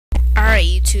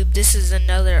Alright YouTube, this is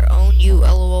another Own You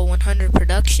LOL 100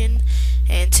 production,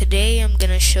 and today I'm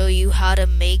gonna show you how to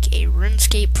make a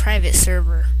RuneScape private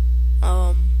server.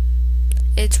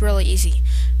 It's really easy.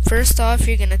 First off,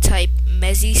 you're gonna type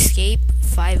Mesiscape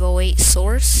 508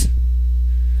 source.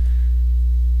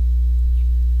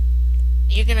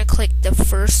 You're gonna click the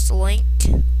first link.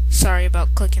 Sorry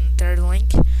about clicking the third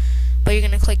link, but you're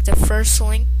gonna click the first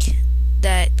link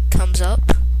that comes up.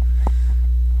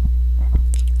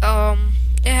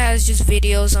 It has just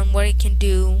videos on what it can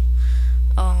do.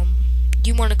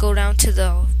 You want to go down to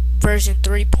the version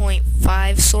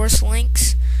 3.5 source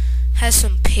links. Has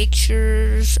some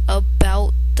pictures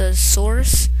about the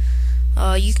source.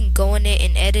 You can go in it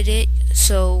and edit it,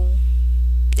 so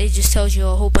it just tells you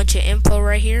a whole bunch of info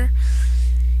right here.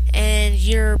 And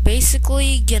you're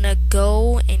basically gonna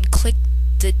go and click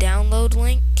the download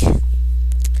link.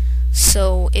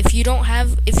 So if you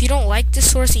don't like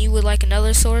this source and you would like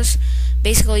another source,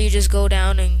 basically you just go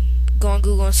down and go on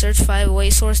Google and search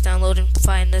 508 source, download, and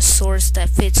find the source that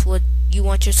fits what you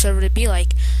want your server to be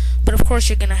like. But of course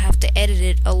you're gonna have to edit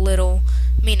it a little.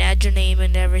 Add your name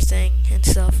and everything and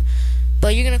stuff.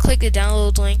 But you're gonna click the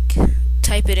download link,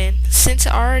 type it in. Since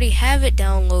I already have it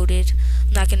downloaded,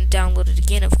 I'm not gonna download it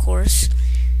again, of course.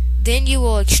 Then you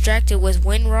will extract it with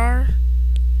WinRAR.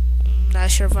 Not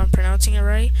sure if I'm pronouncing it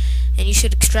right, and you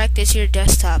should extract it to your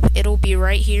desktop. It'll be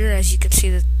right here, as you can see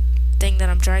the thing that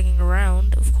I'm dragging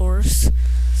around, of course.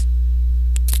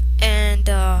 And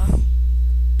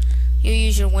you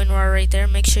use your WinRAR right there.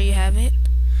 Make sure you have it.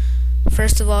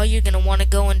 First of all, you're gonna want to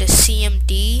go into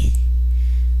CMD,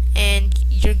 and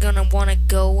you're gonna want to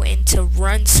go into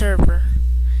Run Server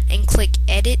and click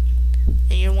Edit,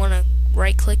 and you want to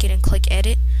right click it and click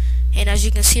Edit. And as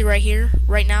you can see right here,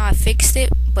 right now I fixed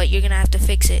it, but you're gonna have to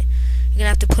fix it. You're gonna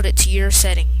have to put it to your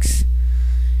settings.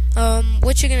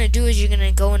 What you're gonna do is you're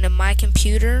gonna go into My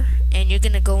Computer, and you're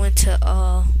gonna go into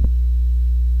I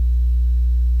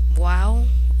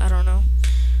don't know,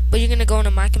 but you're gonna go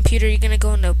into My Computer. You're gonna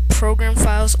go into Program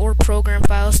Files or Program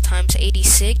Files times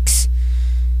 86.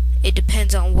 It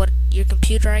depends on what your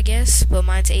computer, I guess, but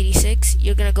mine's 86.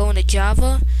 You're gonna go into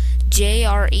Java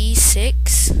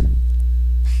JRE6.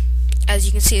 As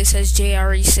you can see, it says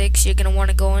JRE6. You're gonna want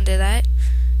to go into that,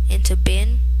 into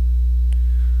bin,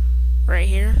 right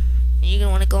here. And you're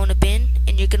gonna want to go into bin,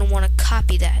 and you're gonna want to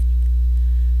copy that,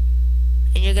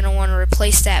 and you're gonna want to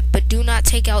replace that. But do not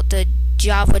take out the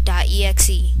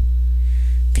java.exe,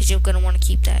 because you're gonna want to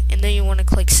keep that. And then you want to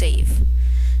click save.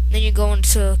 And then you go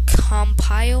into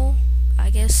compile,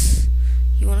 I guess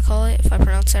you want to call it, if I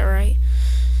pronounce that right.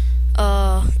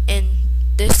 And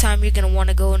this time you're going to want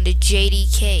to go into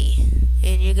JDK,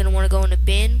 and you're going to want to go into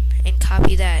bin and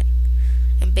copy that,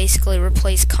 and basically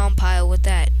replace compile with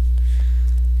that.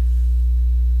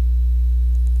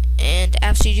 And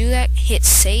after you do that, hit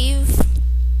save,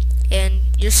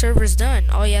 and your server's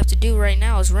done. All you have to do right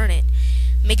now is run it.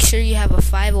 Make sure you have a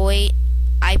 508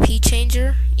 IP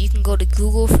changer. You can go to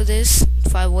Google for this,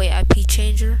 508 IP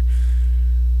changer.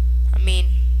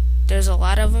 There's a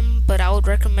lot of them, but I would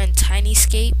recommend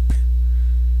TinyScape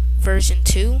version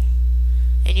 2,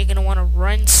 and you're gonna want to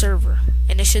run server,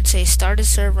 and it should say start a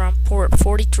server on port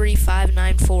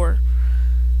 43594.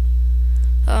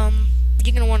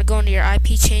 You're gonna want to go into your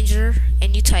IP changer,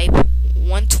 and you type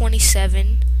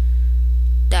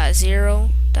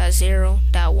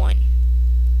 127.0.0.1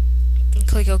 and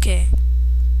click OK.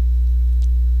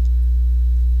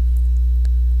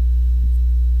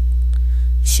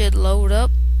 Should load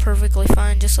up perfectly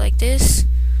fine, just like this.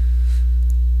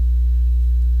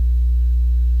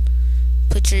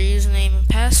 Put your username and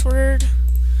password,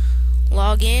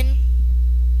 log in,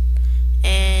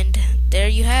 and there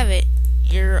you have it,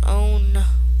 your own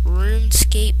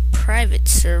RuneScape private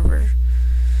server.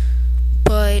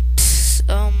 But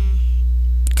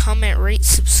comment, rate,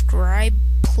 subscribe,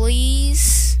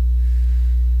 please.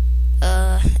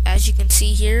 As you can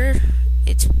see here,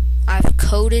 I've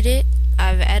coded it.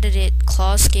 I've added it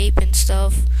clawscape and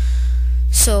stuff.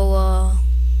 So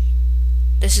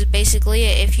this is basically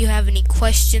it. If you have any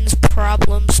questions,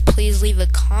 problems, please leave a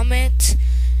comment.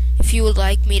 If you would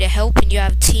like me to help and you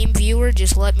have team viewer,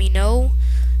 just let me know,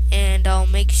 and I'll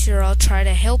make sure I'll try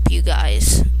to help you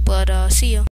guys. But see ya.